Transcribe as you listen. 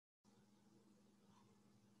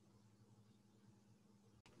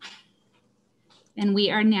And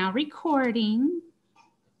we are now recording.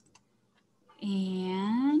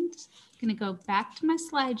 And I'm going to go back to my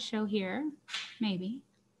slideshow here, maybe.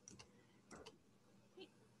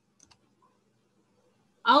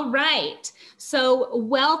 All right, so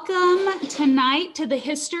welcome tonight to the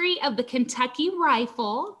history of the Kentucky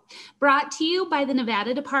Rifle, brought to you by the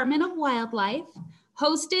Nevada Department of Wildlife,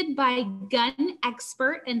 hosted by gun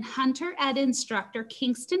expert and hunter ed instructor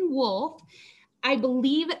Kingston Wolf. I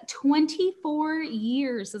believe 24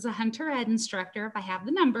 years as a hunter ed instructor, if I have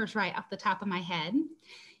the numbers right off the top of my head.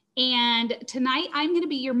 And tonight I'm going to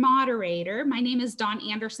be your moderator. My name is Dawn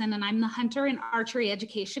Anderson, and I'm the Hunter and Archery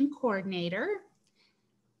Education Coordinator.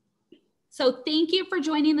 So thank you for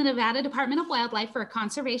joining the Nevada Department of Wildlife for a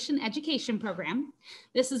conservation education program.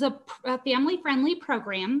 This is a family-friendly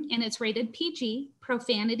program, and it's rated PG.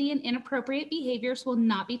 Profanity and inappropriate behaviors will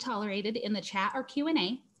not be tolerated in the chat or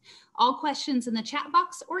Q&A. All questions in the chat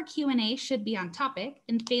box or Q&A should be on topic,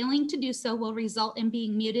 and failing to do so will result in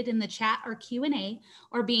being muted in the chat or Q&A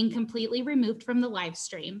or being completely removed from the live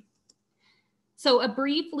stream. So a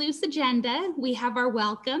brief loose agenda, we have our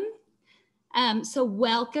welcome. So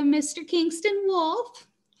welcome, Mr. Kingston Wolf.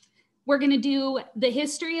 We're going to do the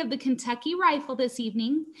history of the Kentucky Rifle this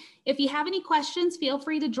evening. If you have any questions, feel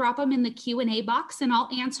free to drop them in the Q&A box and I'll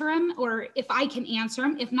answer them, or if I can answer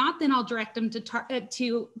them. If not, then I'll direct them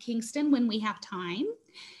to Kingston when we have time.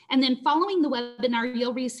 And then following the webinar,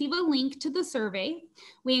 you'll receive a link to the survey.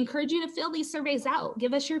 We encourage you to fill these surveys out.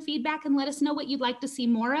 Give us your feedback and let us know what you'd like to see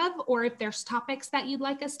more of, or if there's topics that you'd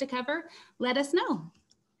like us to cover, let us know.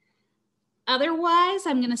 Otherwise,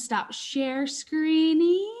 I'm going to stop share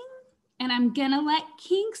screening and I'm going to let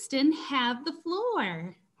Kingston have the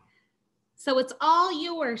floor. So it's all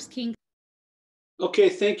yours, Kingston. Okay,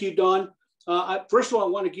 thank you, Dawn. First of all, I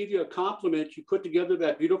want to give you a compliment. You put together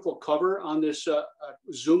that beautiful cover on this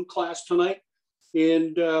Zoom class tonight,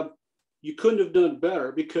 and you couldn't have done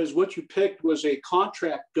better because what you picked was a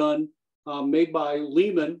contract gun made by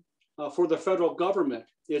Lehman for the federal government.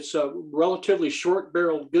 It's a relatively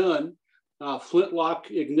short-barreled gun,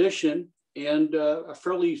 flintlock ignition, and a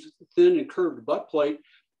fairly thin and curved butt plate.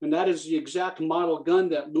 And that is the exact model gun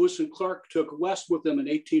that Lewis and Clark took west with them in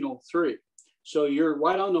 1803. So you're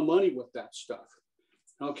right on the money with that stuff.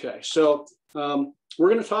 Okay, so we're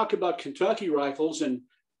going to talk about Kentucky rifles. And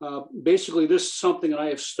basically this is something that I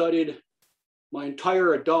have studied my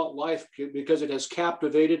entire adult life because it has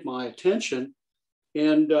captivated my attention.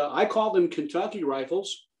 And I call them Kentucky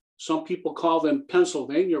rifles. Some people call them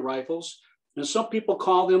Pennsylvania rifles. And some people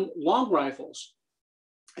call them long rifles.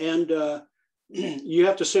 And you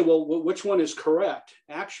have to say, well, which one is correct?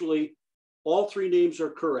 Actually, all three names are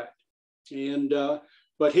correct. And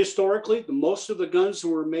but historically, most of the guns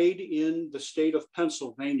were made in the state of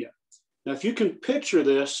Pennsylvania. Now, if you can picture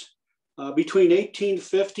this, between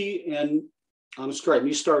 1850 and, I'm sorry, let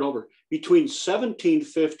me start over. Between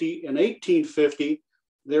 1750 and 1850,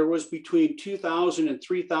 there was between 2,000 and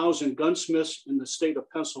 3,000 gunsmiths in the state of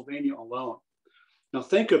Pennsylvania alone. Now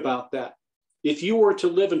think about that. If you were to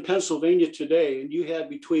live in Pennsylvania today and you had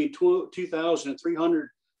between 2,000 and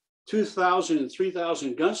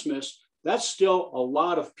 3,000 gunsmiths, that's still a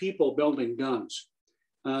lot of people building guns.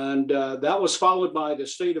 And that was followed by the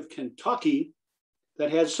state of Kentucky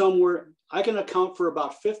that had somewhere, I can account for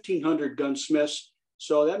about 1,500 gunsmiths.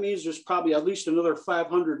 So that means there's probably at least another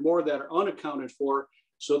 500 more that are unaccounted for.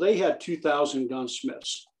 So they had 2,000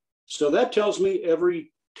 gunsmiths. So that tells me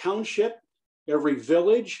every township, every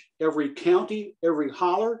village, every county, every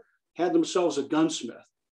holler had themselves a gunsmith.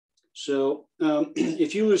 So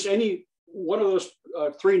if you use any one of those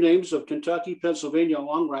three names of Kentucky, Pennsylvania,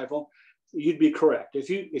 long rifle, you'd be correct.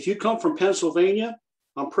 If you come from Pennsylvania,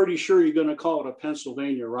 I'm pretty sure you're going to call it a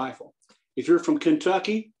Pennsylvania rifle. If you're from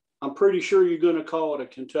Kentucky, I'm pretty sure you're going to call it a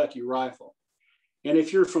Kentucky rifle. And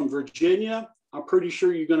if you're from Virginia, I'm pretty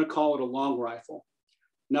sure you're going to call it a long rifle.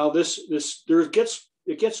 Now it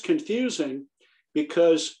gets confusing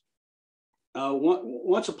because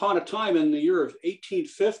once upon a time in the year of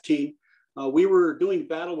 1815, we were doing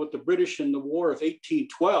battle with the British in the War of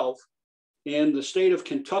 1812, and the state of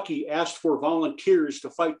Kentucky asked for volunteers to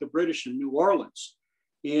fight the British in New Orleans.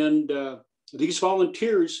 And these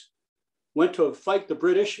volunteers went to fight the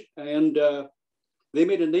British, and they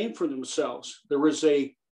made a name for themselves. There was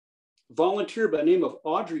a volunteer by the name of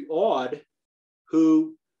Audrey Aude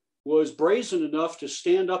who was brazen enough to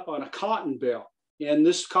stand up on a cotton bale. And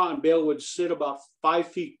this cotton bale would sit about 5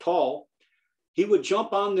 feet tall. He would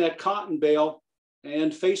jump on that cotton bale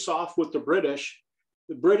and face off with the British.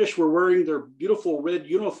 The British were wearing their beautiful red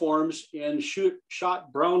uniforms and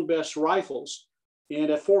shot Brown Bess rifles. And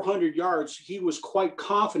at 400 yards, he was quite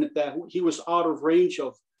confident that he was out of range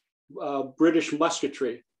of British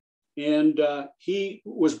musketry. And he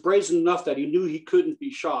was brazen enough that he knew he couldn't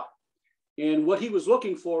be shot. And what he was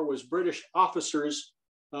looking for was British officers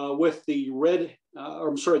with the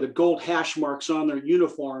the gold hash marks on their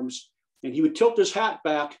uniforms. And he would tilt his hat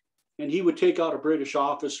back and he would take out a British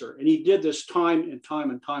officer. And he did this time and time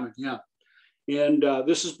and time again. And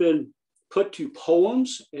this has been put to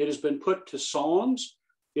poems. It has been put to songs.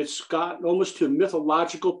 It's got almost to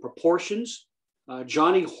mythological proportions.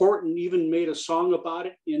 Johnny Horton even made a song about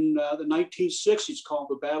it in the 1960s called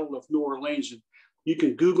The Battle of New Orleans. And you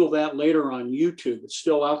can Google that later on YouTube. It's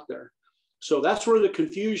still out there. So that's where the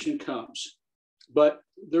confusion comes. But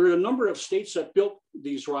there are a number of states that built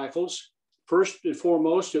these rifles. First and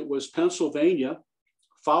foremost, it was Pennsylvania,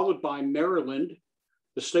 followed by Maryland,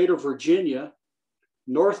 the state of Virginia,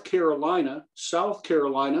 North Carolina, South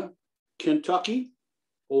Carolina, Kentucky,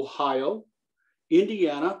 Ohio,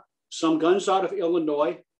 Indiana, some guns out of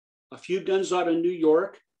Illinois, a few guns out of New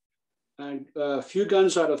York, and a few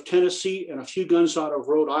guns out of Tennessee, and a few guns out of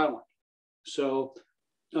Rhode Island. So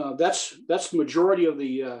that's the majority of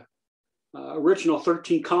the original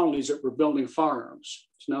 13 colonies that were building firearms.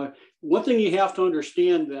 So now, one thing you have to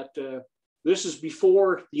understand that this is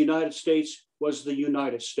before the United States was the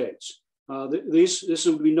United States. This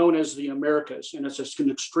would be known as the Americas, and it's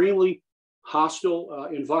an extremely hostile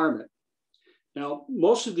environment. Now,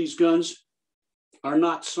 most of these guns are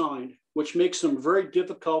not signed, which makes them very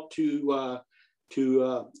difficult to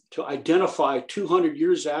identify 200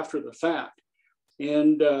 years after the fact.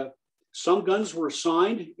 And some guns were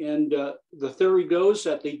signed, and the theory goes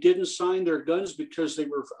that they didn't sign their guns because they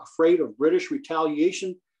were afraid of British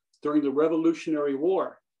retaliation during the Revolutionary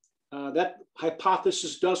War. That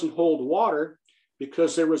hypothesis doesn't hold water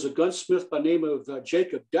because there was a gunsmith by the name of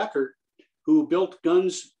Jacob Deckert who built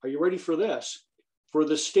guns. Are you ready for this? For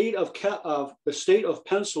the state of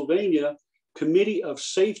Pennsylvania Committee of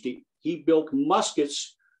Safety. He built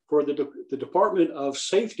muskets for the Department of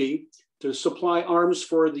Safety to supply arms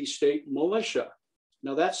for the state militia.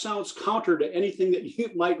 Now that sounds counter to anything that you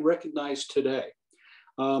might recognize today.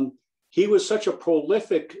 He was such a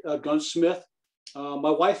prolific gunsmith. My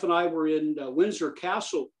wife and I were in Windsor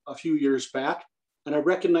Castle a few years back, and I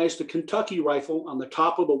recognized the Kentucky rifle on the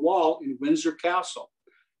top of the wall in Windsor Castle.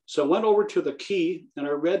 So I went over to the key and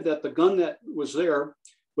I read that the gun that was there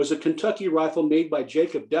was a Kentucky rifle made by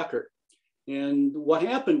Jacob Deckert. And what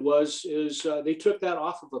happened is they took that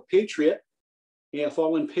off of a Patriot, a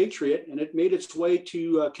fallen Patriot, and it made its way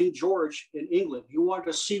to King George in England. He wanted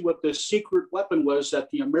to see what this secret weapon was that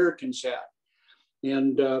the Americans had.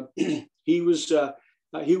 And they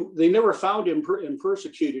never found him and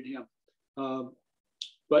persecuted him.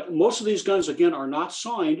 But most of these guns, again, are not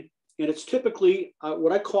signed. And it's typically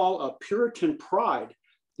what I call a Puritan pride.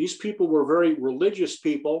 These people were very religious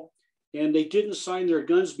people, and they didn't sign their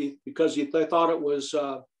guns because they thought it was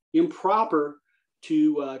improper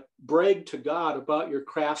to brag to God about your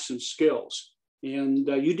crafts and skills. And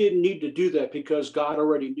you didn't need to do that because God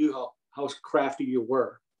already knew how crafty you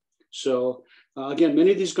were. So again,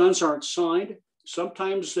 many of these guns aren't signed.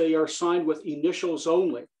 Sometimes they are signed with initials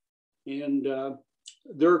only. And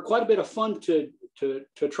they're quite a bit of fun to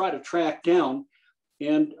try to track down.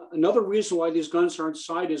 And another reason why these guns aren't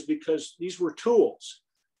signed is because these were tools.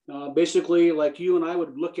 Basically, like you and I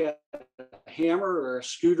would look at a hammer or a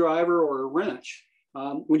screwdriver or a wrench.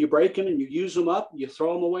 When you break them and you use them up, you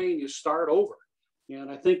throw them away and you start over. And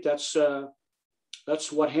I think that's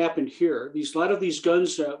what happened here. A lot of these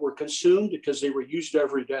guns were consumed because they were used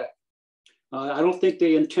every day. I don't think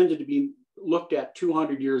they intended to be looked at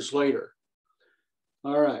 200 years later.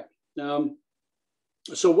 All right.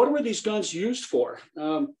 So what were these guns used for?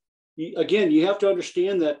 Again, you have to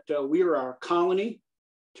understand that we are a colony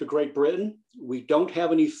to Great Britain. We don't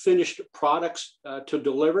have any finished products to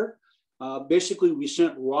deliver. Basically, we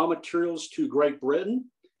sent raw materials to Great Britain,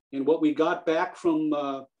 and what we got back from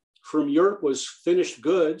Europe was finished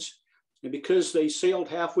goods. And because they sailed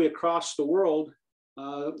halfway across the world,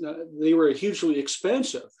 they were hugely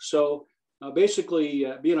expensive. So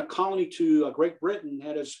basically, being a colony to Great Britain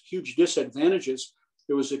had its huge disadvantages.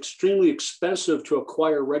 It was extremely expensive to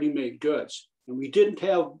acquire ready-made goods, and we didn't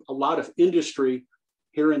have a lot of industry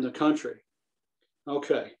here in the country.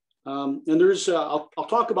 Okay, and there's I'll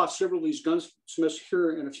talk about several of these gunsmiths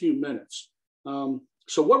here in a few minutes.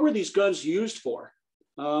 So what were these guns used for?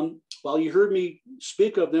 Well, you heard me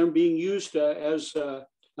speak of them being used as a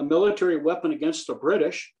military weapon against the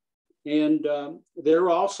British, and they're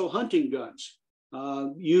also hunting guns.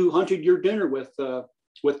 You hunted your dinner with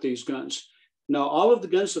these guns. Now, all of the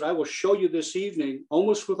guns that I will show you this evening,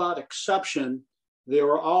 almost without exception, they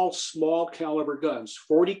are all small caliber guns,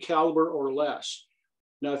 40 caliber or less.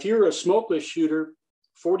 Now, if you're a smokeless shooter,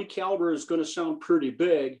 40 caliber is going to sound pretty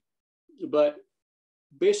big, but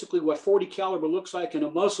basically what 40 caliber looks like in a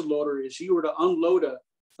muzzle loader is you were to unload a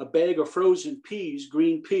bag of frozen peas,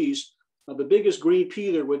 green peas. The biggest green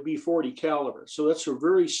pea there would be 40 caliber. So that's a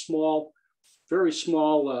very small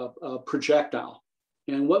projectile.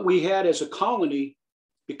 And what we had as a colony,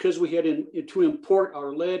 because we had to import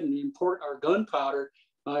our lead and import our gunpowder,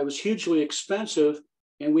 it was hugely expensive,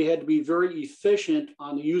 and we had to be very efficient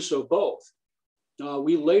on the use of both.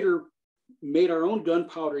 We later made our own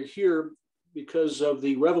gunpowder here because of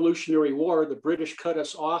the Revolutionary War. The British cut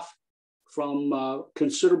us off from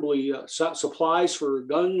considerably supplies for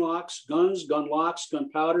guns, gun locks,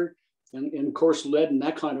 gunpowder, and of course lead and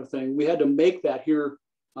that kind of thing. We had to make that here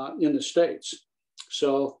in the States.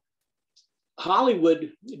 So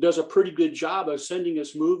Hollywood does a pretty good job of sending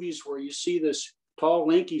us movies where you see this tall,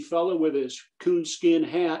 lanky fellow with his coonskin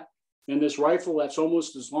hat and this rifle that's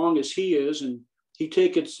almost as long as he is, and he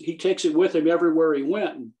takes it with him everywhere he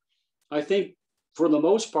went. And I think, for the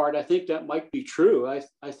most part, I think that might be true.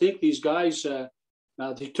 I think these guys,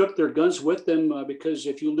 they took their guns with them because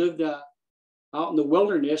if you lived out in the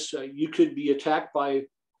wilderness, you could be attacked by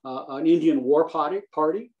an Indian war party.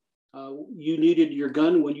 You needed your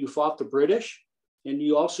gun when you fought the British, and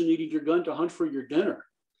you also needed your gun to hunt for your dinner.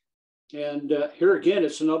 And here again,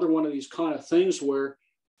 it's another one of these kind of things where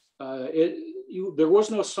there was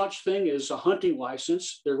no such thing as a hunting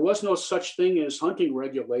license. There was no such thing as hunting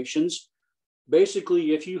regulations.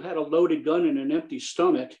 Basically, if you had a loaded gun and an empty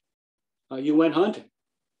stomach, you went hunting.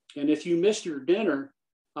 And if you missed your dinner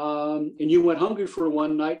and you went hungry for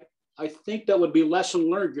one night, I think that would be lesson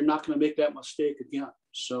learned. You're not going to make that mistake again.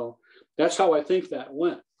 So that's how I think that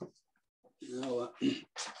went.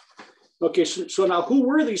 Okay, so now who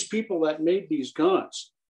were these people that made these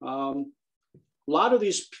guns? A lot of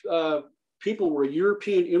these people were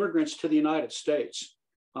European immigrants to the United States.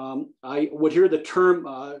 I would hear the term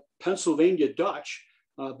Pennsylvania Dutch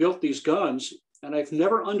built these guns, and I've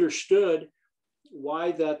never understood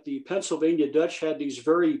why that the Pennsylvania Dutch had these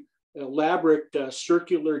very elaborate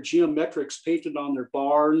circular geometrics painted on their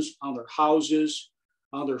barns, on their houses,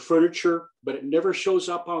 on their furniture, but it never shows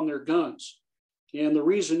up on their guns. And the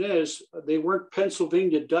reason is they weren't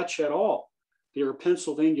Pennsylvania Dutch at all. They were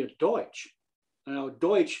Pennsylvania Deutsch. Now,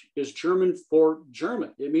 Deutsch is German for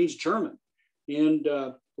German. It means German. And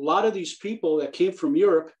a lot of these people that came from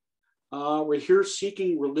Europe were here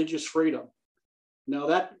seeking religious freedom. Now,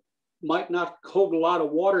 that might not hold a lot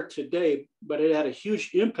of water today, but it had a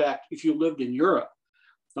huge impact if you lived in Europe.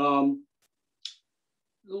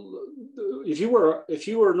 If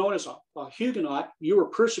you were known as a Huguenot, you were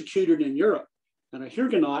persecuted in Europe. And a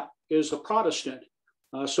Huguenot is a Protestant.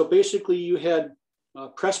 So basically you had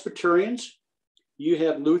Presbyterians, you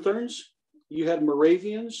had Lutherans, you had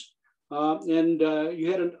Moravians, and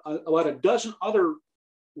you had about a dozen other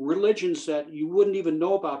religions that you wouldn't even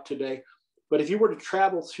know about today. But if you were to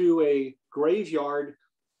travel through a graveyard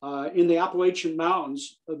in the Appalachian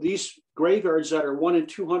Mountains, these graveyards that are 100 and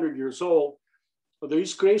 200 years old,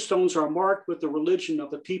 these gravestones are marked with the religion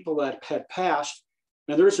of the people that had passed.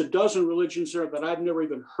 And there's a dozen religions there that I've never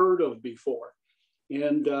even heard of before.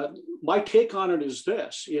 And my take on it is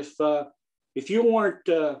this: if you weren't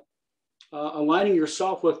aligning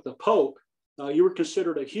yourself with the Pope, you were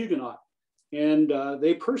considered a Huguenot. And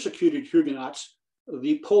they persecuted Huguenots.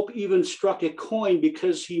 The Pope even struck a coin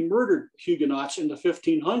because he murdered Huguenots in the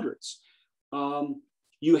 1500s.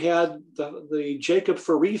 You had the Jacob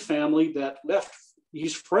Fauré family that left.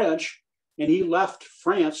 He's French, and he left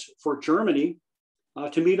France for Germany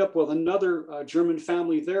to meet up with another German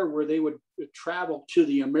family there, where they would travel to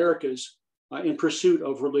the Americas in pursuit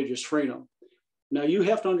of religious freedom. Now, you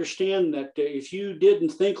have to understand that if you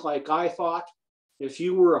didn't think like I thought, if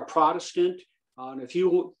you were a Protestant, and if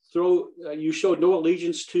you showed no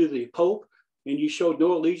allegiance to the Pope and you showed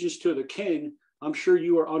no allegiance to the King, I'm sure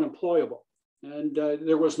you were unemployable. And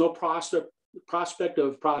there was no prospect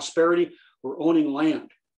of prosperity or owning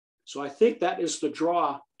land. So I think that is the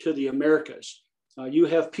draw to the Americas. You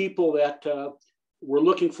have people that were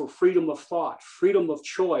looking for freedom of thought, freedom of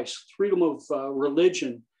choice, freedom of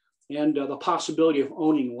religion, and the possibility of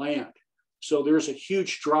owning land. So there's a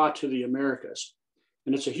huge draw to the Americas,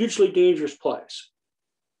 and it's a hugely dangerous place.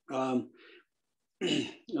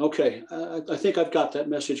 Okay, I think I've got that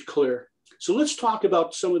message clear. So let's talk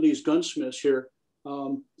about some of these gunsmiths here.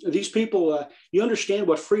 These people, you understand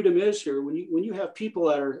what freedom is here. When you have people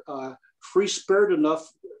that are free-spirited enough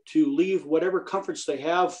to leave whatever comforts they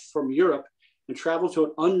have from Europe and travel to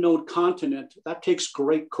an unknown continent, that takes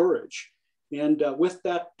great courage. And with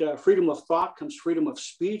that freedom of thought comes freedom of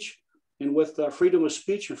speech. And with freedom of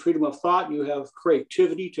speech and freedom of thought, you have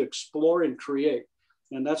creativity to explore and create.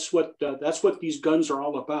 And that's what these guns are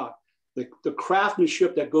all about. The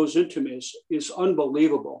craftsmanship that goes into them is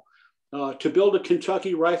unbelievable. To build a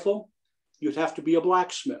Kentucky rifle, you'd have to be a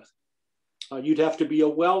blacksmith. You'd have to be a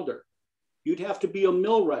welder. You'd have to be a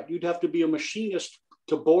millwright. You'd have to be a machinist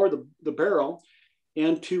to bore the barrel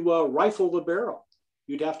and to rifle the barrel.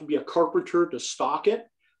 You'd have to be a carpenter to stock it.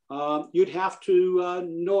 You'd have to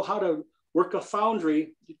know how to work a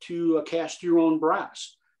foundry to cast your own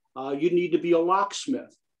brass. You'd need to be a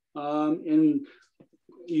locksmith. In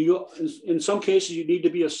some cases, you need to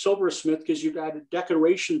be a silversmith because you've got a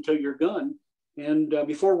decoration to your gun. And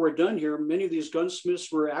before we're done here, many of these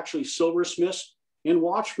gunsmiths were actually silversmiths and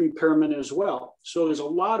watch repairmen as well. So there's a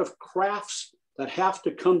lot of crafts that have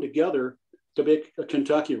to come together to make a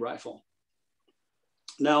Kentucky rifle.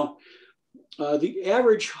 Now, the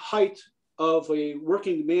average height of a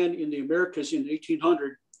working man in the Americas in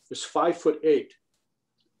 1800 is 5'8".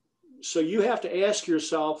 So you have to ask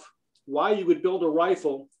yourself why you would build a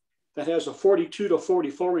rifle that has a 42 to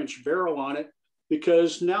 44 inch barrel on it,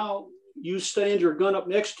 because now you stand your gun up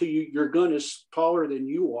next to you, your gun is taller than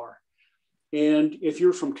you are. And if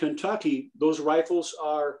you're from Kentucky, those rifles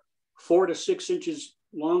are 4 to 6 inches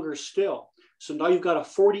longer still. So now you've got a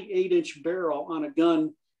 48 inch barrel on a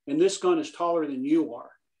gun, and this gun is taller than you are.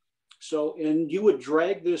 So, and you would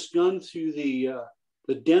drag this gun through the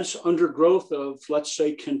dense undergrowth of, let's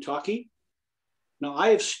say, Kentucky. Now, I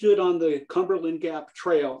have stood on the Cumberland Gap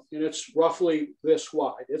Trail, and it's roughly this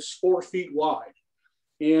wide. It's 4 feet wide.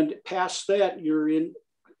 And past that, you're in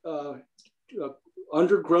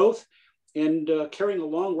undergrowth, and carrying a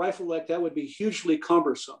long rifle like that would be hugely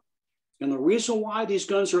cumbersome. And the reason why these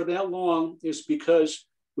guns are that long is because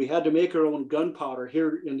we had to make our own gunpowder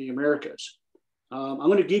here in the Americas. I'm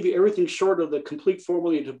going to give you everything short of the complete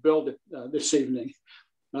formula to build it this evening.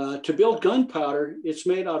 To build gunpowder, it's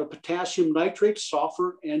made out of potassium nitrate,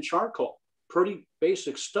 sulfur, and charcoal. Pretty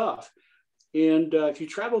basic stuff. And if you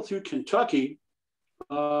travel through Kentucky,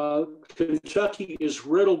 Kentucky is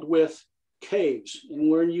riddled with caves.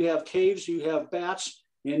 And when you have caves, you have bats,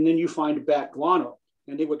 and then you find bat guano.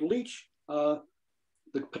 And they would leach the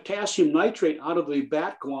potassium nitrate out of the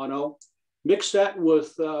bat guano, mix that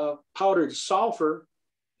with powdered sulfur,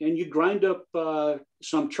 and you grind up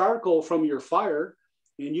some charcoal from your fire,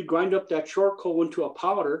 and you grind up that charcoal into a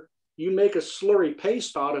powder. You make a slurry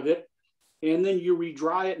paste out of it, and then you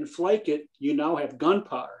re-dry it and flake it. You now have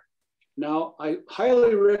gunpowder. Now, I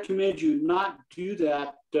highly recommend you not do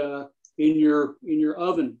that in your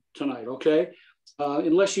oven tonight, okay?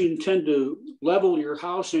 Unless you intend to level your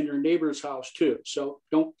house and your neighbor's house too. So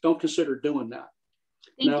don't consider doing that.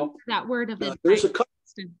 Thank you for that word of advice. There's a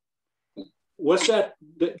what's that?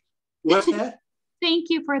 What's that?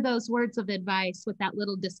 Thank you for those words of advice with that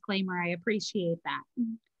little disclaimer. I appreciate that.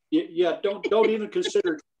 Yeah, don't even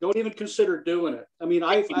consider doing it. I mean,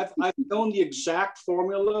 I've known the exact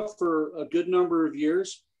formula for a good number of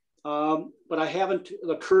years, but I haven't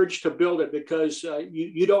the courage to build it because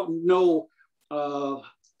you don't know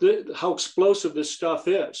how explosive this stuff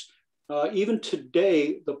is. Even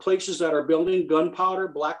today, the places that are building gunpowder,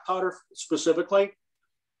 black powder specifically,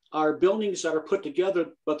 are buildings that are put together,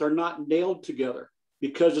 but they're not nailed together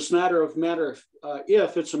because it's not a matter of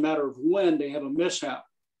if, it's a matter of when they have a mishap.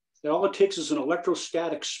 And all it takes is an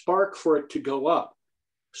electrostatic spark for it to go up.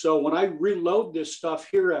 So when I reload this stuff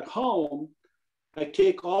here at home, I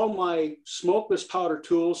take all my smokeless powder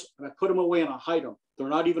tools and I put them away and I hide them. They're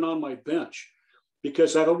not even on my bench.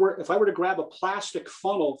 Because if I were to grab a plastic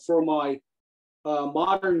funnel for my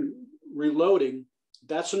modern reloading,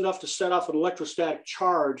 that's enough to set off an electrostatic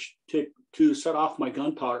charge to set off my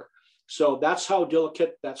gunpowder. So that's how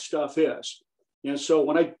delicate that stuff is. And so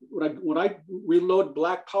when I reload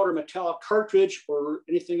black powder metallic cartridge or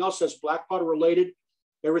anything else that's black powder related,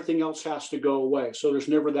 everything else has to go away. So there's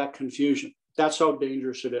never that confusion. That's how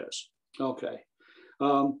dangerous it is. Okay.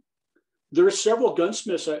 There are several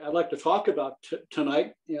gunsmiths I'd like to talk about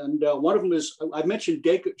tonight. And one of them is, I mentioned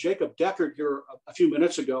Jacob Deckard here a few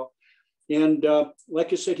minutes ago. And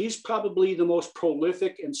like I said, he's probably the most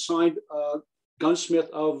prolific and signed gunsmith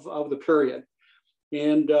of the period.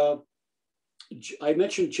 And I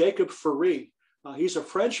mentioned Jacob Ferry. He's a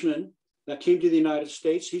Frenchman that came to the United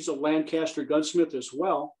States. He's a Lancaster gunsmith as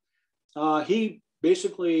well. He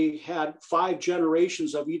basically had 5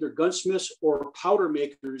 generations of either gunsmiths or powder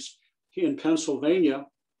makers in Pennsylvania.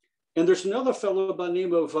 And there's another fellow by the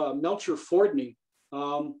name of Melcher Fordney.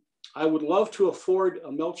 I would love to afford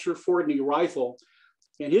a Melcher 40 rifle.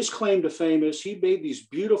 And his claim to fame is he made these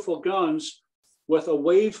beautiful guns with a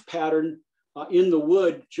wave pattern in the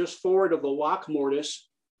wood just forward of the lock mortise.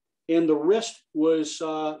 And the wrist was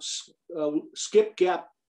skip gap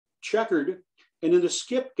checkered. And in the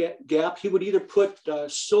skip gap, he would either put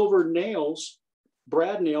silver nails,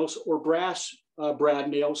 brad nails, or brass brad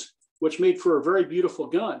nails, which made for a very beautiful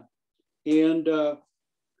gun. And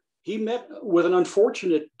he met with an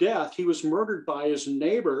unfortunate death. He was murdered by his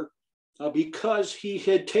neighbor because he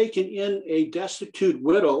had taken in a destitute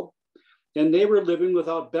widow, and they were living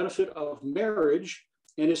without benefit of marriage.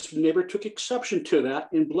 And his neighbor took exception to that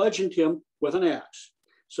and bludgeoned him with an axe.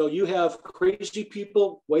 So you have crazy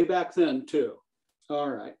people way back then too. All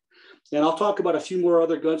right. And I'll talk about a few more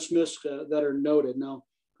other gunsmiths that are noted. Now,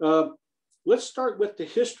 let's start with the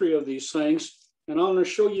history of these things. And I'm going to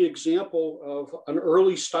show you an example of an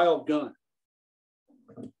early style gun.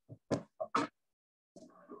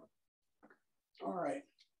 All right.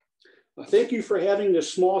 Thank you for having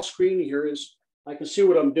this small screen here. As I can see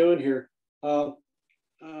what I'm doing here.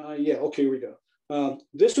 Yeah, okay, here we go.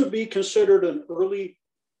 This would be considered an early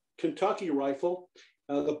Kentucky rifle.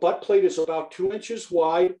 The butt plate is about 2 inches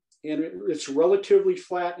wide, and it's relatively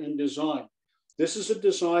flat in design. This is a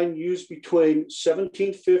design used between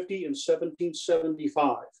 1750 and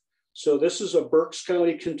 1775. So this is a Berks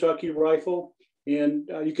County, Kentucky rifle, and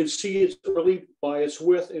you can see it's early by its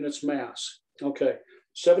width and its mass. Okay,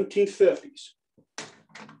 1750s.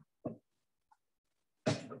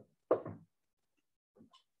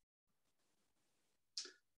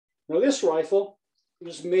 Now this rifle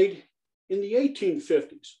was made in the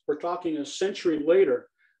 1850s. We're talking a century later.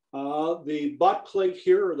 The butt plate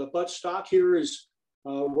here, or the butt stock here, is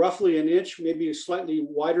roughly an inch, maybe slightly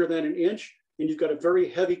wider than an inch, and you've got a very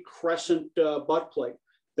heavy crescent butt plate.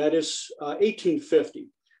 That is 1850.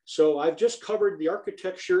 So I've just covered the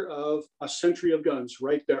architecture of a century of guns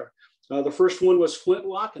right there. The first one was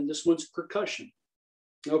flintlock, and this one's percussion.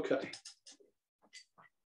 Okay.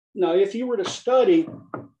 Now, if you were to study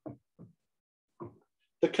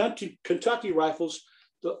the Kentucky rifles,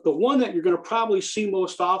 the one that you're going to probably see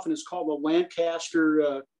most often is called the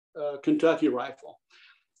Lancaster Kentucky rifle.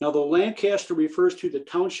 Now, the Lancaster refers to the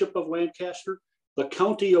township of Lancaster, the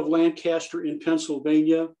county of Lancaster in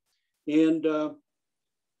Pennsylvania. And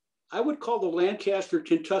I would call the Lancaster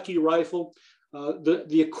Kentucky rifle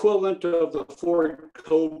the equivalent of the Ford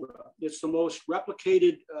Cobra. It's the most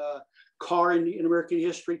replicated car in American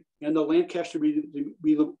history, and the Lancaster be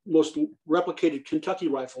the most replicated Kentucky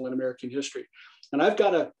rifle in American history. And I've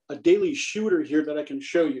got a daily shooter here that I can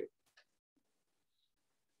show you.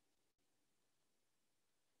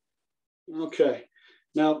 Okay,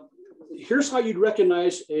 now here's how you'd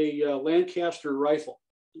recognize a Lancaster rifle.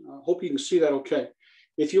 I hope you can see that okay.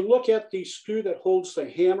 If you look at the screw that holds the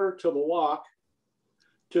hammer to the lock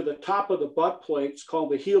to the top of the butt plate, it's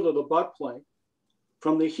called the heel of the butt plate.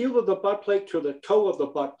 From the heel of the butt plate to the toe of the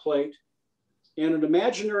butt plate, and an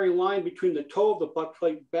imaginary line between the toe of the butt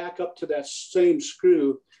plate back up to that same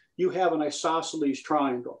screw, you have an isosceles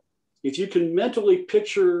triangle. If you can mentally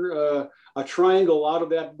picture a triangle out of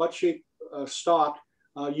that butt-shaped stock,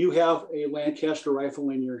 you have a Lancaster rifle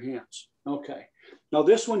in your hands. Okay. Now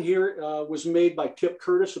this one here was made by Tip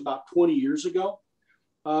Curtis about 20 years ago.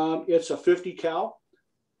 It's a 50 cal.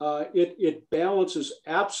 It balances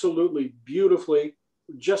absolutely beautifully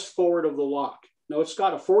just forward of the lock. Now it's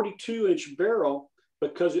got a 42-inch barrel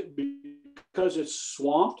because it's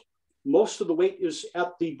swamped. Most of the weight is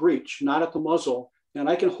at the breech, not at the muzzle. And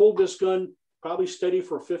I can hold this gun probably steady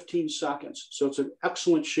for 15 seconds. So it's an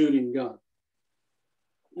excellent shooting gun.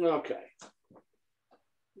 Okay.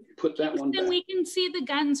 Put that one back. Then we can see the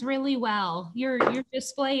guns really well. Your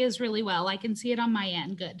display is really well. I can see it on my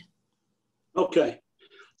end. Good. Okay.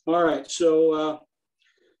 All right. So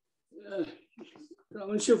let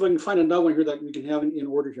me see if I can find another one here that we can have in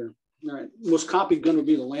order here. All right. Most copied gun would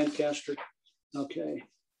be the Lancaster. Okay.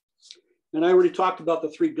 And I already talked about the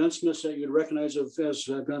three gunsmiths that you'd recognize as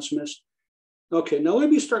gunsmiths. Okay. Now let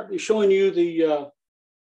me start showing you the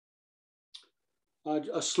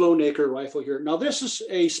a Sloan-Acre rifle here. Now this is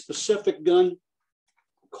a specific gun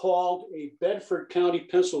called a Bedford County,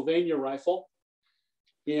 Pennsylvania rifle.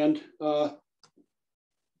 And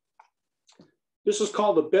this is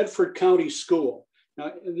called the Bedford County School.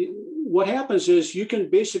 Now, what happens is you can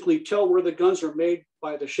basically tell where the guns are made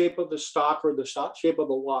by the shape of the stock or the shape of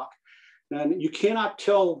the lock. And you cannot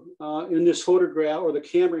tell in this photograph or the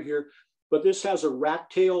camera here, but this has a rat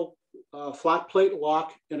tail flat plate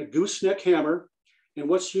lock and a gooseneck hammer. And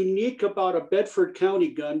what's unique about a Bedford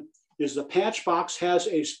County gun is the patch box has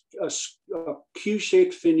a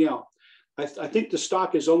Q-shaped finial. I think the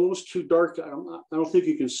stock is almost too dark. I don't think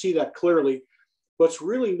you can see that clearly. What's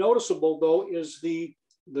really noticeable though is the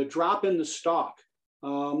drop in the stock.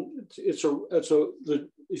 If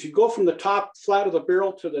you go from the top flat of the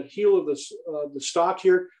barrel to the heel of the stock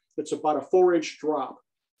here, it's about a 4-inch drop.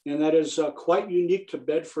 And that is quite unique to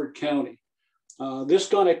Bedford County. This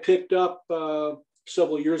gun I picked up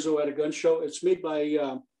several years ago at a gun show. It's made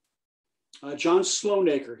by John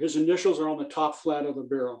Sloanacre. His initials are on the top flat of the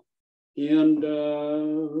barrel. And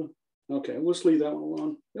okay, let's leave that one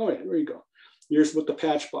alone. Oh yeah, there you go. Here's what the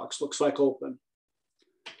patch box looks like open.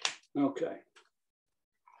 Okay.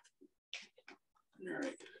 All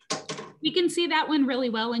right. We can see that one really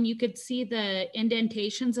well, and you could see the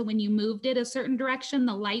indentations, and when you moved it a certain direction,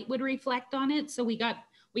 the light would reflect on it. So we got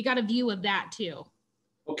a view of that too.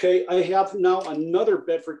 Okay, I have now another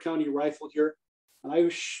Bedford County rifle here,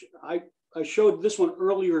 and I showed this one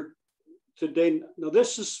earlier today. Now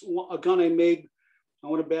this is a gun I made, I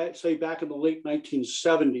want to say back in the late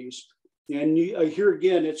 1970s, and here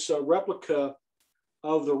again, it's a replica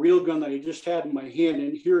of the real gun that I just had in my hand,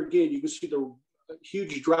 and here again, you can see the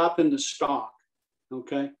huge drop in the stock.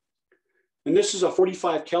 Okay, and this is a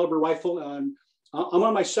 45 caliber rifle, and I'm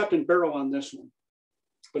on my second barrel on this one,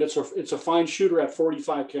 but it's a fine shooter at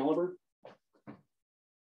 45 caliber.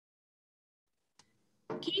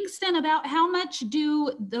 Kingston, about how much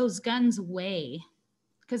do those guns weigh?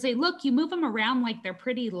 Because you move them around like they're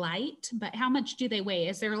pretty light, but how much do they weigh?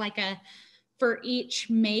 Is there like for each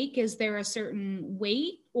make, is there a certain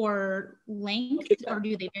weight or length, or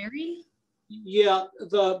do they vary? Yeah,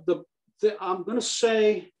 I'm going to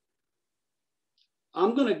say, I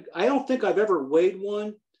don't think I've ever weighed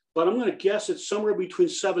one, but I'm going to guess it's somewhere between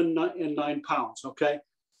 7 and 9 pounds. Okay.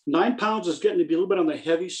 9 pounds is getting to be a little bit on the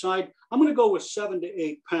heavy side. I'm going to go with 7 to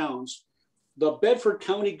 8 pounds. The Bedford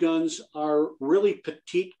County guns are really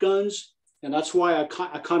petite guns, and that's why I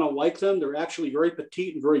kind of like them. They're actually very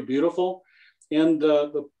petite and very beautiful. And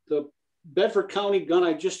the Bedford County gun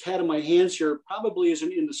I just had in my hands here probably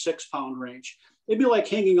isn't in the 6 pound range. It'd be like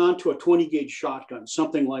hanging on to a 20 gauge shotgun,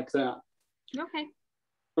 something like that. Okay.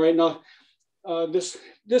 All right, now this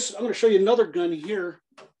I'm going to show you another gun here.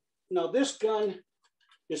 Now this gun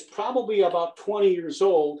is probably about 20 years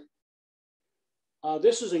old.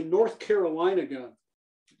 This is a North Carolina gun,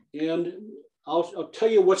 and I'll tell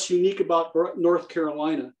you what's unique about North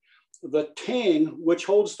Carolina. The tang, which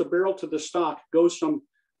holds the barrel to the stock, goes from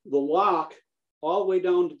the lock all the way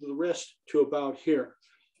down to the wrist to about here.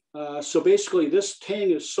 So basically this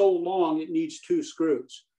tang is so long, it needs 2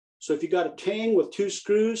 screws. So if you got a tang with 2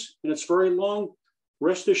 screws and it's very long,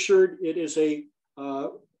 rest assured it is a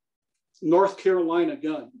North Carolina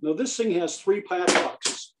gun. Now this thing has 3 patch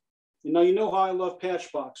boxes. And now you know how I love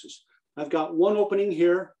patch boxes. I've got one opening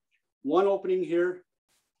here,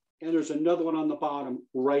 and there's another one on the bottom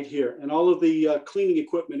right here. And all of the cleaning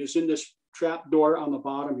equipment is in this trap door on the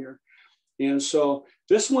bottom here. And so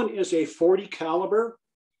this one is a 40 caliber.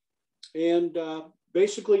 And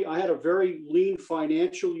basically I had a very lean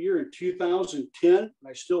financial year in 2010. And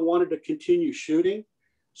I still wanted to continue shooting.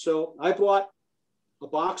 So I bought a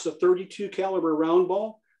box of 32 caliber round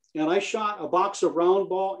ball, and I shot a box of round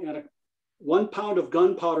ball and 1 pound of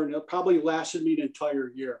gunpowder, and it probably lasted me an entire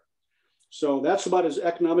year. So that's about as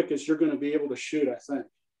economic as you're going to be able to shoot, I think.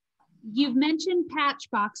 You've mentioned patch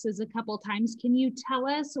boxes a couple of times. Can you tell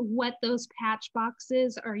us what those patch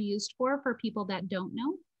boxes are used for people that don't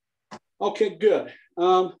know? Okay, good.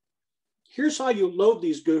 Here's how you load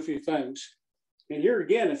these goofy things. And here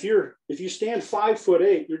again, if you stand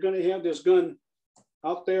 5'8", you're going to have this gun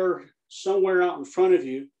out there somewhere out in front of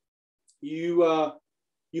you. You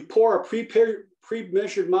pour a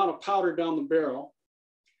pre-measured amount of powder down the barrel.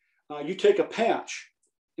 You take a patch,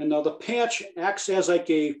 and now the patch acts as like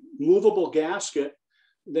a movable gasket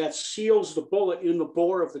that seals the bullet in the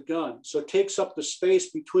bore of the gun. So it takes up the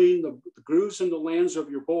space between the grooves and the lands of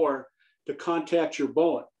your bore to contact your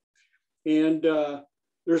bullet. And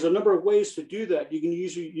there's a number of ways to do that. You can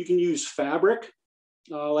use fabric,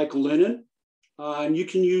 like linen, and you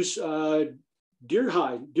can use deer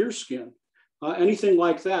hide, deer skin, anything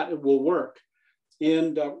like that. It will work.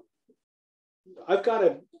 And I've got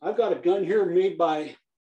a gun here made by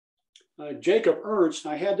Jacob Ernst.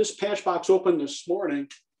 I had this patch box open this morning.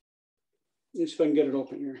 Let's see if I can get it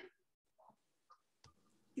open here.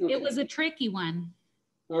 Okay. It was a tricky one.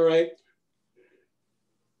 All right.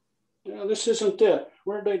 No, this isn't it.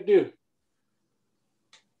 What did I do?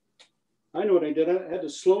 I know what I did. I had the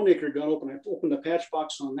Sloanacre gun open. I opened the patch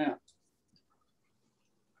box on that.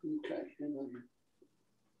 Okay.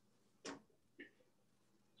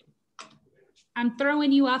 I'm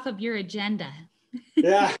throwing you off of your agenda.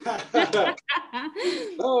 Yeah.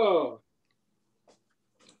 Oh,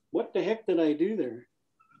 what the heck did I do there?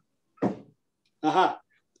 Aha,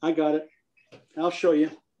 I got it. I'll show you.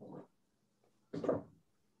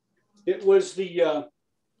 It was the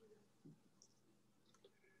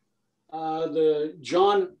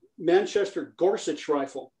John Manchester Gorsuch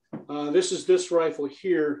rifle. This is this rifle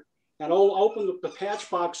here. And I'll open up the patch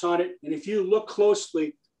box on it. And if you look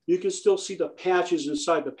closely, you can still see the patches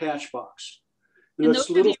inside the patch box. And those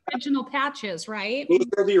are the original patches, right? Those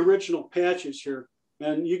are the original patches here.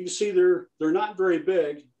 And you can see they're not very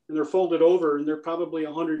big, and they're folded over, and they're probably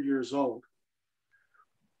 100 years old.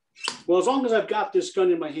 Well, as long as I've got this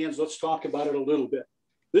gun in my hands, let's talk about it a little bit.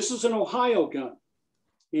 This is an Ohio gun.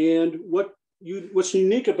 And what's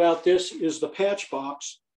unique about this is the patch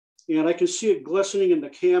box. And I can see it glistening in the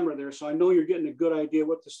camera there, so I know you're getting a good idea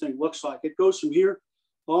what this thing looks like. It goes from here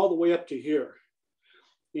all the way up to here.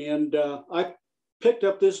 And I picked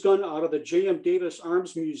up this gun out of the J.M. Davis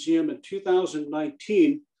Arms Museum in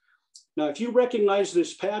 2019. Now, if you recognize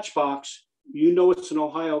this patch box, you know it's an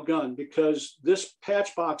Ohio gun because this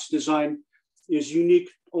patch box design is unique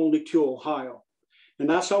only to Ohio. And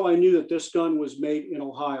that's how I knew that this gun was made in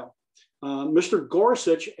Ohio. Mr.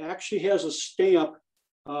 Gorsuch actually has a stamp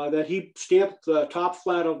that he stamped the top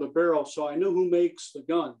flat of the barrel, so I knew who makes the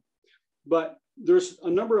gun. But there's a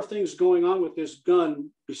number of things going on with this gun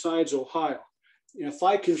besides Ohio. If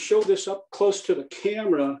I can show this up close to the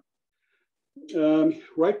camera,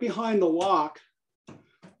 right behind the lock,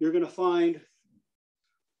 you're going to find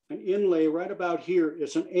an inlay right about here.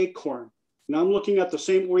 It's an acorn. Now I'm looking at the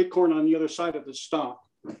same acorn on the other side of the stock.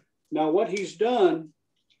 Now what he's done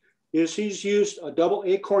is he's used a double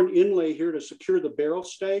acorn inlay here to secure the barrel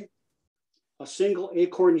stay, a single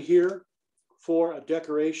acorn here for a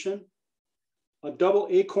decoration, a double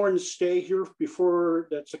acorn stay here before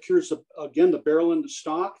that secures, again, the barrel and the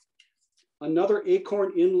stock, another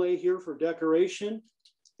acorn inlay here for decoration,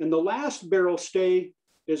 and the last barrel stay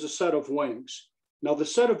is a set of wings. Now the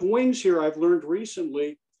set of wings here I've learned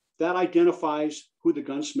recently that identifies who the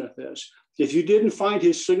gunsmith is. If you didn't find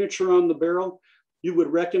his signature on the barrel, you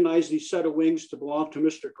would recognize these set of wings to belong to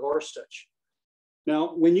Mr. Gorsuch.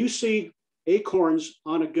 Now, when you see acorns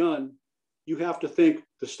on a gun, you have to think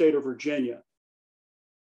the state of Virginia.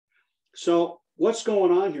 So what's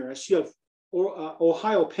going on here? I see a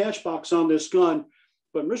Ohio patch box on this gun,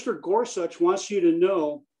 but Mr. Gorsuch wants you to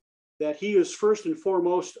know that he is first and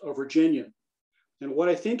foremost a Virginian. And what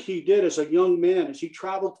I think he did as a young man is he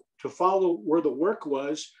traveled to follow where the work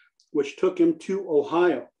was, which took him to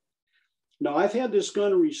Ohio. Now, I've had this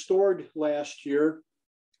gun restored last year,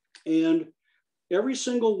 and every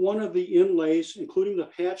single one of the inlays, including the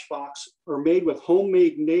patch box, are made with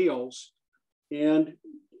homemade nails. And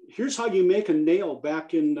here's how you make a nail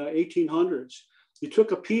back in the 1800s. You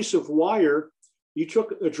took a piece of wire, you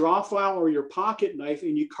took a draw file or your pocket knife,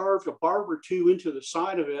 and you carved a barb or two into the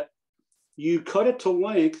side of it. You cut it to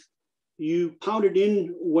length, you pounded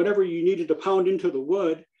in whatever you needed to pound into the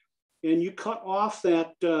wood, and you cut off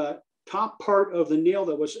that top part of the nail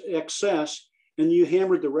that was excess, and you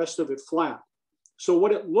hammered the rest of it flat. So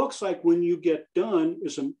what it looks like when you get done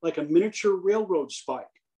is like a miniature railroad spike.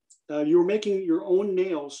 You're making your own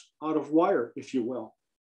nails out of wire, if you will.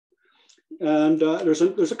 And there's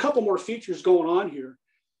a couple more features going on here.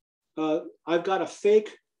 I've got a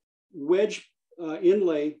fake wedge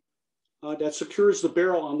inlay that secures the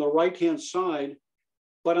barrel on the right-hand side,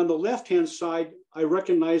 but on the left-hand side, I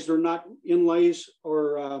recognize they're not inlays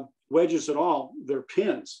or wedges at all, they're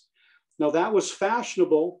pins. Now that was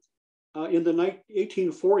fashionable in the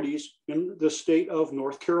 1840s in the state of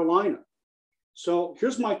North Carolina. So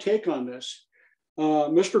here's my take on this.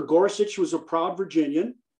 Mr. Gorsuch was a proud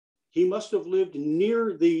Virginian. He must have lived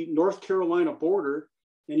near the North Carolina border,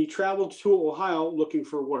 and he traveled to Ohio looking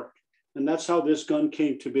for work. And that's how this gun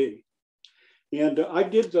came to be. And I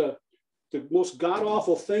did the most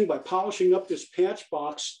god-awful thing by polishing up this patch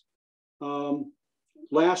box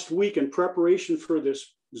last week in preparation for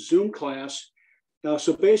this Zoom class.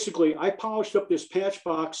 So basically, I polished up this patch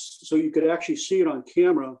box so you could actually see it on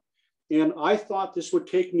camera. And I thought this would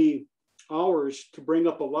take me hours to bring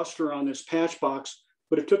up a luster on this patch box,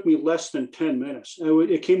 but it took me less than 10 minutes. And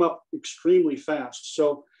it came up extremely fast.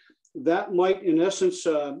 So that might, in essence,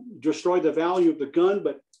 destroy the value of the gun,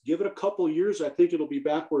 but give it a couple of years, I think it'll be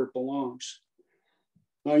back where it belongs.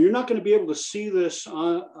 Now, you're not going to be able to see this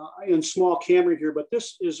in small camera here, but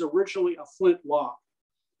this is originally a flintlock.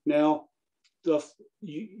 Now, the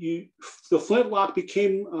flintlock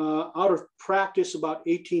became out of practice about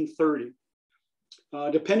 1830,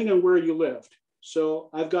 depending on where you lived. So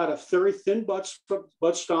I've got a very thin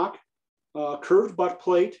buttstock, curved butt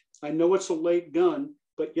plate. I know it's a late gun,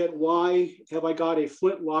 but yet why have I got a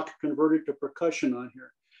flintlock converted to percussion on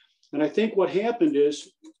here? And I think what happened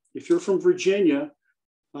is, if you're from Virginia,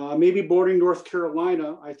 maybe bordering North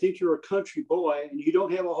Carolina, I think you're a country boy and you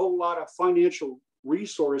don't have a whole lot of financial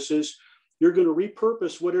resources. You're going to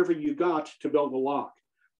repurpose whatever you got to build a lock.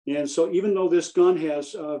 And so even though this gun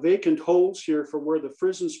has vacant holes here for where the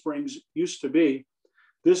frizzen springs used to be,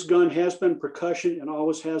 this gun has been percussion and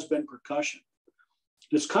always has been percussion.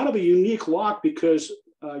 It's kind of a unique lock because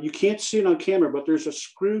you can't see it on camera, but there's a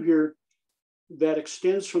screw here that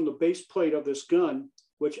extends from the base plate of this gun,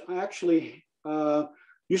 which actually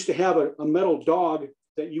used to have a metal dog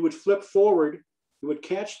that you would flip forward. It would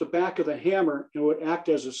catch the back of the hammer and would act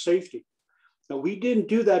as a safety. Now, we didn't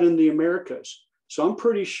do that in the Americas. So I'm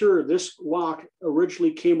pretty sure this lock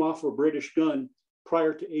originally came off a British gun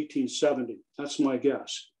prior to 1870. That's my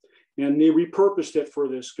guess. And they repurposed it for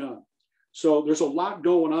this gun. So there's a lot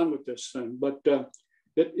going on with this thing, but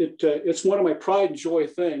it's one of my pride and joy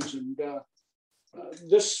things. And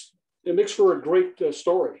it makes for a great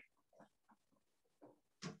story.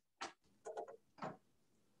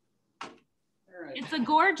 Right. It's a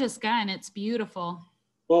gorgeous gun. It's beautiful.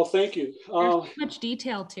 Well, thank you. There's so much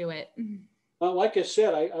detail to it. Like I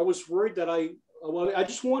said, I was worried that I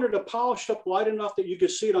just wanted to polish up light enough that you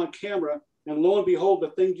could see it on camera. And lo and behold,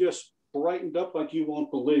 the thing just brightened up like you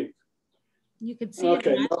won't believe. You could see it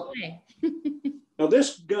right away. Now,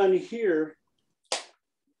 this gun here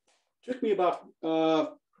took me about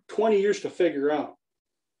 20 years to figure out.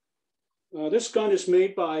 This gun is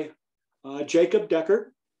made by Jacob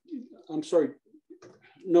Decker. I'm sorry.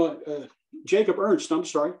 No, Jacob Ernst. I'm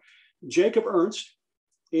sorry. Jacob Ernst.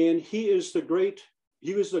 And he is the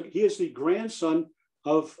grandson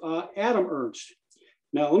of Adam Ernst.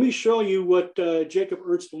 Now, let me show you what Jacob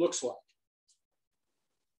Ernst looks like.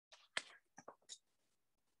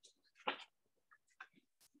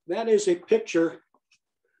 That is a picture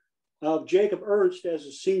of Jacob Ernst as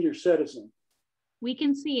a senior citizen. We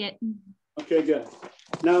can see it. Okay, good.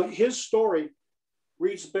 Now, his story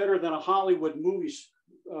reads better than a Hollywood movie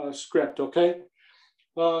script, okay?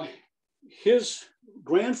 His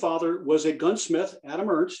grandfather was a gunsmith, Adam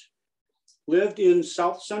Ernst, lived in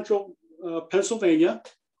South Central Pennsylvania.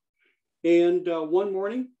 And one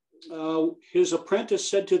morning, his apprentice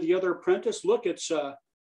said to the other apprentice, look, I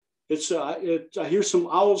hear some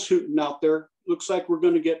owls hooting out there. Looks like we're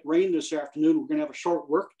going to get rain this afternoon. We're going to have a short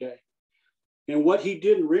work day. And what he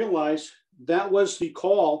didn't realize, that was the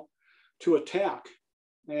call to attack.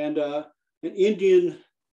 And an Indian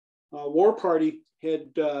war party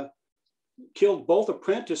had killed both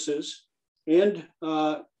apprentices and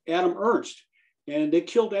Adam Ernst. And they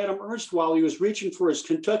killed Adam Ernst while he was reaching for his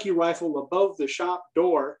Kentucky rifle above the shop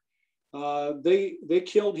door. They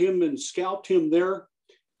killed him and scalped him there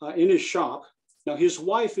in his shop. Now, his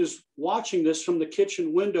wife is watching this from the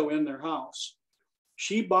kitchen window in their house.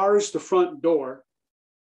 She bars the front door.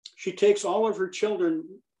 She takes all of her children,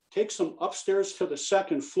 takes them upstairs to the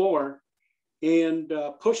second floor and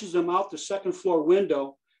pushes them out the second floor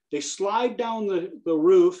window. They slide down the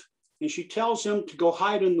roof and she tells them to go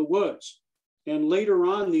hide in the woods. And later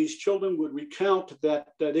on, these children would recount that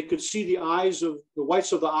they could see the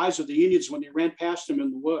whites of the eyes of the Indians when they ran past them in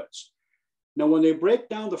the woods. Now, when they break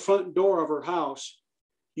down the front door of her house,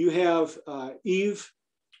 you have Eve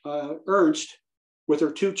Ernst with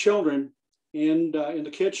her two children in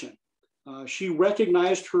the kitchen. She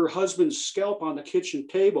recognized her husband's scalp on the kitchen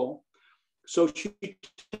table. So she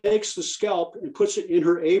takes the scalp and puts it in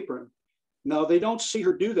her apron. Now, they don't see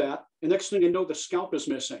her do that. And next thing they know, the scalp is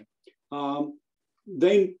missing.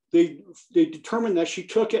 They determine that she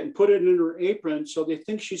took it and put it in her apron. So they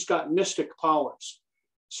think she's got mystic powers.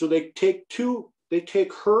 So they take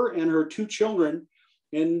her and her two children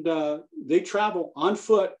and they travel on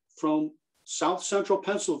foot from South Central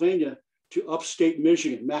Pennsylvania to upstate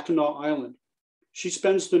Michigan, Mackinac Island. She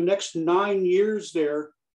spends the next 9 years there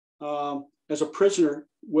as a prisoner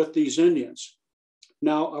with these Indians.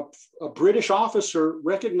 Now, a British officer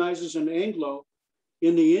recognizes an Anglo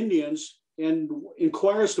in the Indians and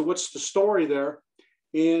inquires to what's the story there.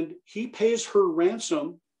 And he pays her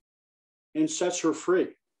ransom and sets her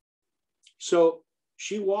free. So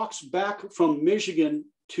she walks back from Michigan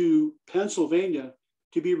to Pennsylvania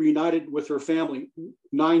to be reunited with her family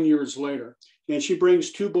 9 years later. And she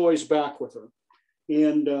brings two boys back with her.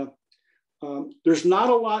 And there's not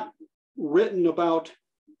a lot written about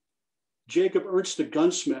Jacob Ernst, the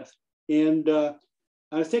gunsmith. And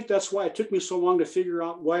I think that's why it took me so long to figure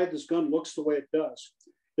out why this gun looks the way it does.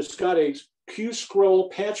 It's got a Q-Scroll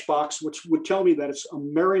patch box, which would tell me that it's a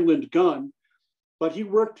Maryland gun, but he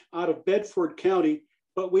worked out of Bedford County,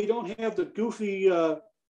 but we don't have the goofy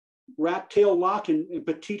rat tail lock and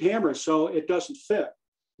petite hammer, so it doesn't fit.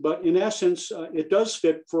 But in essence, it does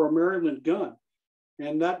fit for a Maryland gun.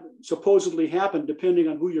 And that supposedly happened depending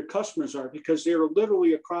on who your customers are, because they are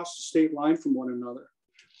literally across the state line from one another.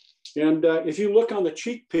 And if you look on the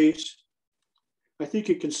cheek piece, I think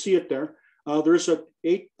you can see it there. There's a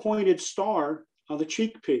 8-pointed star on the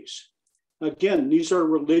cheek piece. Again, these are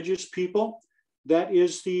religious people. That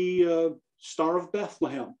is the Star of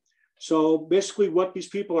Bethlehem. So basically what these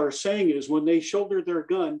people are saying is when they shoulder their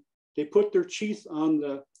gun, they put their cheek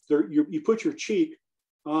on you put your cheek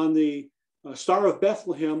on the Star of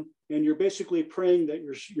Bethlehem, and you're basically praying that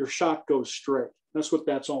your shot goes straight. That's what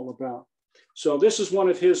that's all about. So this is one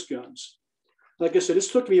of his guns. Like I said,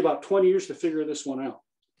 this took me about 20 years to figure this one out.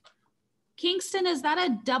 Kingston, is that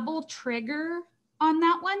a double trigger on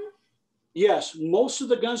that one? Yes, most of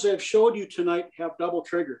the guns I've showed you tonight have double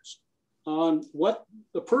triggers. What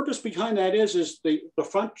the purpose behind that is the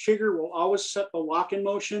front trigger will always set the lock in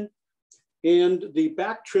motion, and the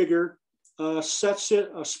back trigger sets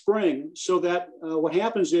it a spring, so that what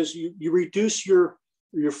happens is you reduce your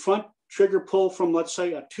front trigger pull from, let's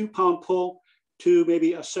say, a 2-pound pull to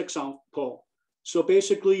maybe a 6-ounce pull. So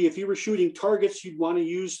basically, if you were shooting targets, you'd want to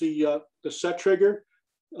use the set trigger.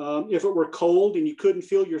 If it were cold and you couldn't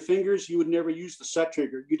feel your fingers, you would never use the set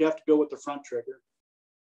trigger. You'd have to go with the front trigger.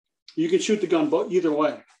 You can shoot the gun either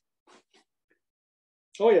way.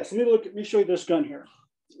 Oh yes, let me show you this gun here.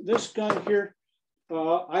 This gun here,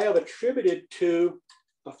 I have attributed to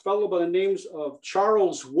a fellow by the names of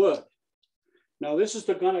Charles Wood. Now this is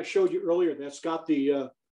the gun I showed you earlier that's got the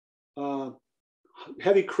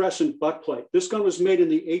heavy crescent butt plate. This gun was made in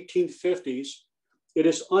the 1850s. It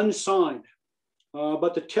is unsigned,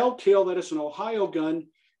 but the telltale that it's an Ohio gun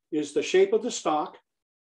is the shape of the stock,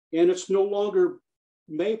 and it's no longer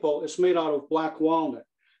maple, it's made out of black walnut.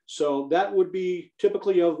 So that would be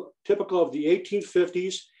typical of the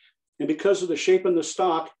 1850s. And because of the shape of the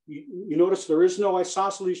stock, you notice there is no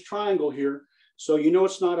isosceles triangle here. So you know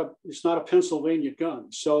it's not a Pennsylvania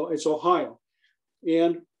gun. So it's Ohio.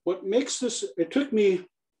 And what makes this, it took me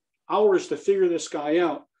hours to figure this guy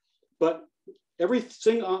out, but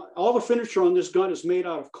everything, all the furniture on this gun is made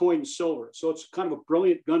out of coined silver. So it's kind of a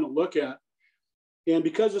brilliant gun to look at. And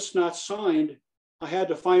because it's not signed, I had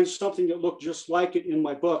to find something that looked just like it in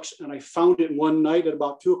my books. And I found it one night at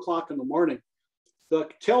about 2 o'clock in the morning. The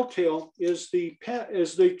telltale is the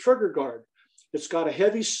trigger guard. It's got a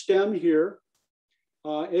heavy stem here.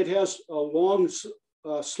 It has a long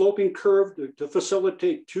sloping curve to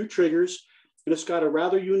facilitate 2 triggers. And it's got a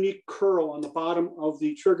rather unique curl on the bottom of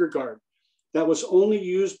the trigger guard that was only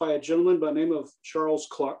used by a gentleman by the name of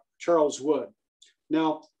Charles Wood.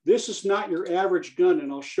 Now, this is not your average gun,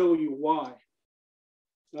 and I'll show you why.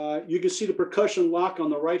 You can see the percussion lock on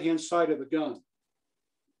the right-hand side of the gun.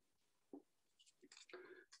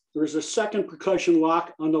 There's a second percussion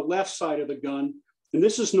lock on the left side of the gun, and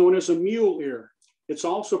this is known as a mule ear. It's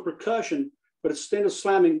also percussion, but instead of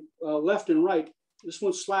slamming left and right, this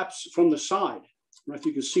one slaps from the side. I don't know if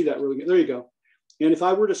you can see that really good. There you go. And if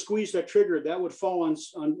I were to squeeze that trigger, that would fall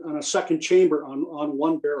on a second chamber on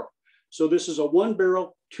one barrel. So this is a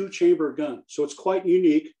 1-barrel, 2-chamber gun. So it's quite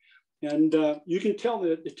unique. And you can tell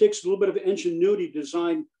that it takes a little bit of ingenuity to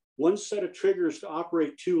design one set of triggers to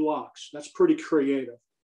operate 2 locks. That's pretty creative.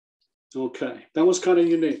 Okay, that was kind of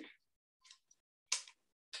unique.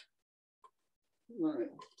 All right,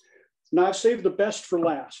 now I've saved the best for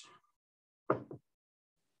last. How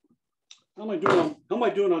am I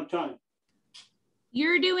doing on time?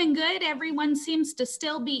 You're doing good. Everyone seems to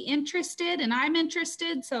still be interested, and I'm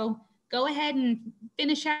interested. So go ahead and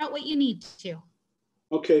finish out what you need to.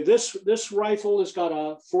 Okay, this rifle has got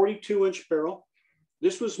a 42-inch barrel.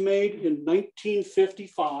 This was made in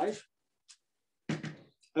 1955.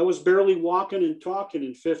 I was barely walking and talking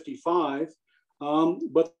in 55,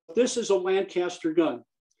 but this is a Lancaster gun.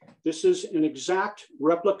 This is an exact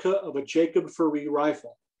replica of a Jacob Fairey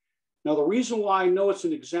rifle. Now, the reason why I know it's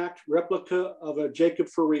an exact replica of a Jacob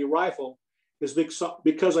Fairey rifle is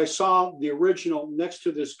because I saw the original next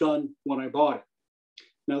to this gun when I bought it.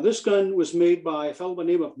 Now, this gun was made by a fellow by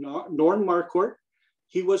the name of Norm Marquardt.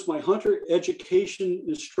 He was my hunter education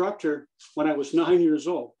instructor when I was 9 years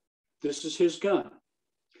old. This is his gun.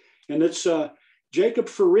 And it's Jacob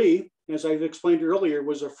Fairey, as I've explained earlier,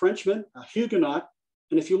 was a Frenchman, a Huguenot.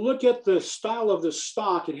 And if you look at the style of the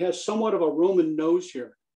stock, it has somewhat of a Roman nose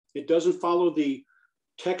here. It doesn't follow the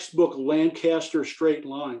textbook Lancaster straight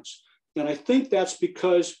lines. And I think that's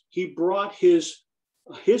because he brought his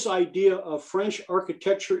his idea of French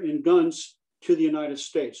architecture in guns to the United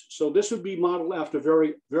States. So this would be modeled after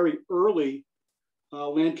very, very early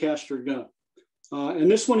Lancaster gun. And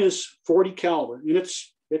this one is 40 caliber, and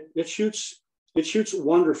it shoots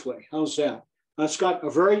wonderfully. How's that? It's got a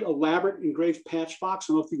very elaborate engraved patch box.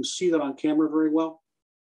 I don't know if you can see that on camera very well.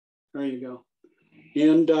 There you go.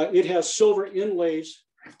 And it has silver inlays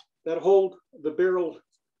that hold the barrel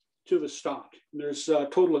to the stock. And there's a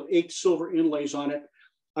total of 8 silver inlays on it.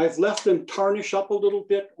 I've left them tarnish up a little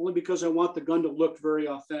bit only because I want the gun to look very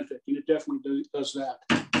authentic, and it definitely does that.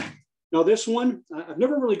 Now this one, I've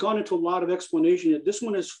never really gone into a lot of explanation yet. This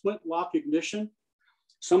one is flintlock ignition.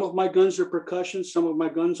 Some of my guns are percussion, some of my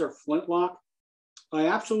guns are flintlock. I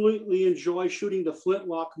absolutely enjoy shooting the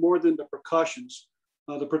flintlock more than the percussions.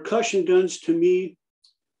 The percussion guns to me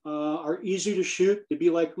are easy to shoot. It'd be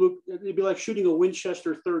like shooting a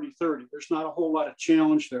Winchester 30-30. There's not a whole lot of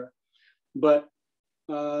challenge there. But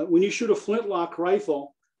when you shoot a flintlock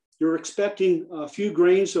rifle, you're expecting a few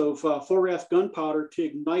grains of 4F gunpowder to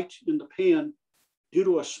ignite in the pan due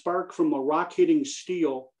to a spark from a rock-hitting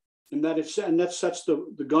steel, and that sets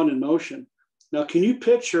the gun in motion. Now, can you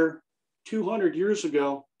picture 200 years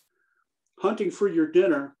ago hunting for your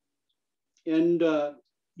dinner, and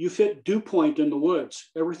you've hit dew point in the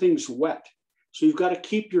woods? Everything's wet. So you've got to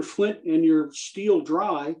keep your flint and your steel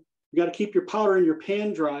dry. You got to keep your powder in your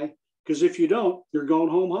pan dry, because if you don't, you're going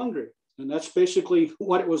home hungry. And that's basically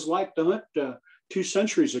what it was like to hunt 2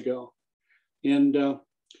 centuries ago. And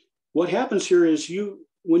what happens here is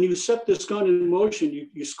when you set this gun in motion,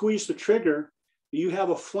 you squeeze the trigger, you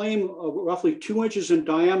have a flame of roughly 2 inches in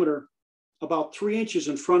diameter, about 3 inches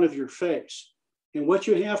in front of your face. And what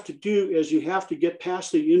you have to do is you have to get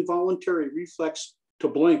past the involuntary reflex to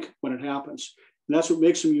blink when it happens. And that's what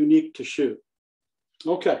makes them unique to shoot.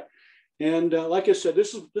 Okay. And like I said,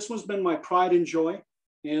 this one's been my pride and joy.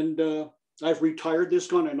 And I've retired this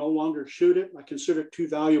gun. I no longer shoot it. I consider it too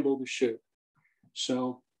valuable to shoot.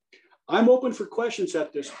 So I'm open for questions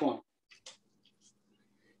at this point.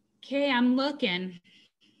 Okay, I'm looking.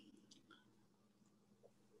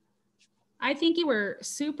 I think you were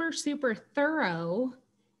super, super thorough.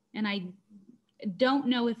 And I don't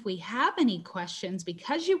know if we have any questions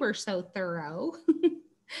because you were so thorough.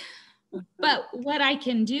 But what I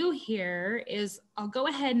can do here is I'll go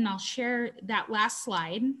ahead and I'll share that last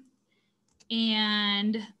slide.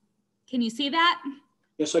 And can you see that?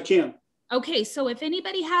 Yes, I can. Okay, so if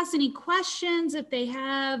anybody has any questions, if they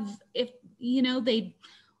have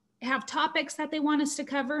topics that they want us to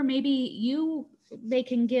cover, maybe they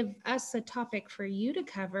can give us a topic for you to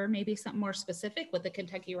cover, maybe something more specific with the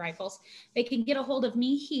Kentucky Rifles. They can get a hold of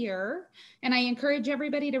me here. And I encourage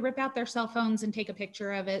everybody to rip out their cell phones and take a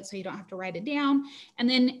picture of it so you don't have to write it down. And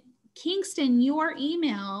then Kingston, your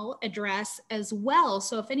email address as well.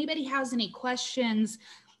 So if anybody has any questions,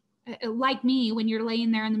 like me, when you're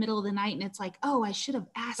laying there in the middle of the night and it's like, oh, I should have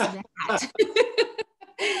asked that.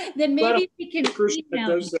 Then maybe we can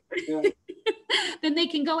email you. Then they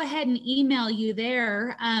can go ahead and email you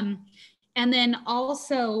there. And then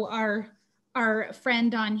also our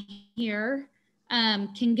friend on here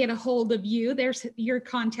can get a hold of you. There's your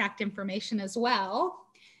contact information as well.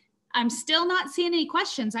 I'm still not seeing any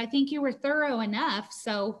questions. I think you were thorough enough.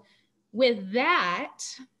 So with that,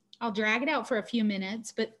 I'll drag it out for a few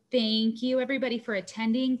minutes, but thank you everybody for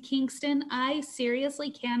attending. Kingston, I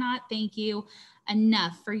seriously cannot thank you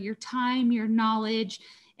enough for your time, your knowledge,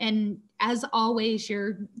 and as always,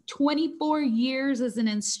 your 24 years as an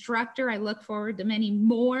instructor. I look forward to many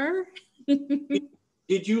more.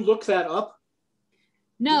 Did you look that up?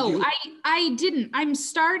 No, I didn't. I'm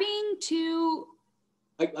starting to.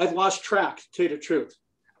 I've lost track, to tell you the truth.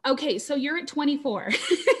 Okay, so you're at 24.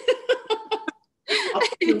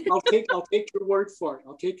 I'll take your word for it.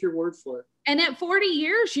 I'll take your word for it. And at 40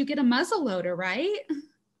 years, you get a muzzle loader, right?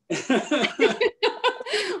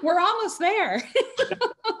 We're almost there.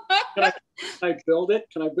 Can I build it?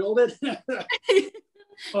 Can I build it? You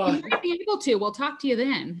might be able to. We'll talk to you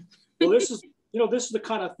then. Well, this is the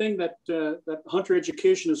kind of thing that that hunter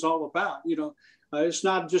education is all about. It's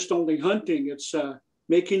not just only hunting. It's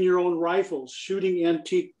making your own rifles, shooting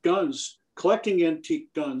antique guns, collecting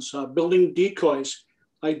antique guns, building decoys.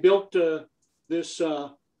 I built this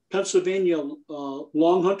Pennsylvania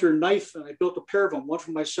long hunter knife, and I built a pair of them, one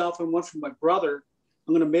for myself and one for my brother.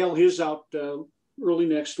 I'm going to mail his out early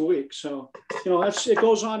next week. So, it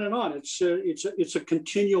goes on and on. It's a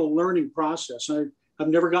continual learning process. I've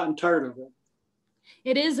never gotten tired of it.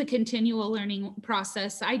 It is a continual learning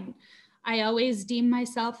process. I always deem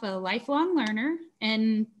myself a lifelong learner.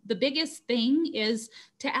 And the biggest thing is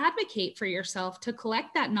to advocate for yourself, to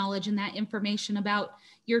collect that knowledge and that information about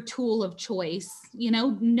your tool of choice.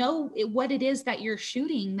 Know what it is that you're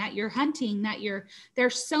shooting, that you're hunting,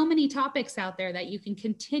 there's so many topics out there that you can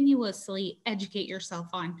continuously educate yourself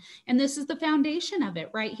on. And this is the foundation of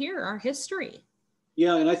it right here, our history.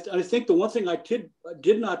 Yeah, and I think the one thing I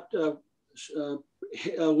did not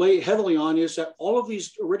lay heavily on is that all of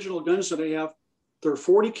these original guns that I have, they're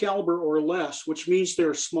 40 caliber or less, which means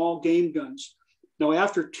they're small game guns. Now,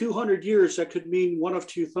 after 200 years, that could mean one of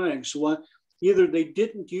two things. One, either they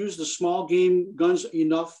didn't use the small game guns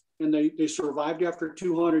enough and they survived after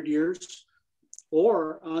 200 years,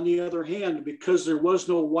 or on the other hand, because there was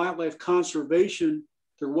no wildlife conservation,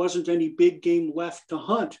 there wasn't any big game left to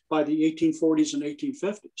hunt by the 1840s and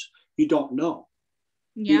 1850s. You don't know.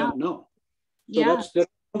 Yeah. You don't know. So that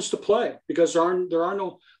comes to play because there are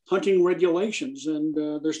no hunting regulations and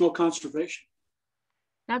there's no conservation.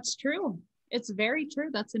 That's true. It's very true.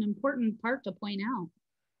 That's an important part to point out.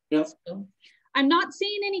 Yeah. So, I'm not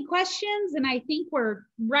seeing any questions, and I think we're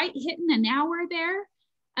right hitting an hour there.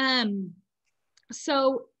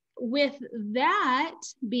 So with that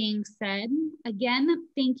being said, again,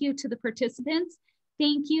 thank you to the participants.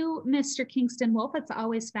 Thank you, Mr. Kingston Wolf. It's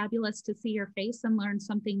always fabulous to see your face and learn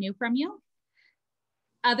something new from you.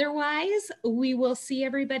 Otherwise, we will see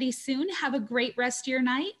everybody soon. Have a great rest of your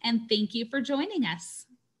night, and thank you for joining us.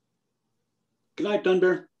 Good night,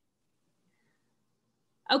 Dunbar.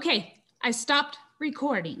 Okay, I stopped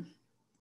recording.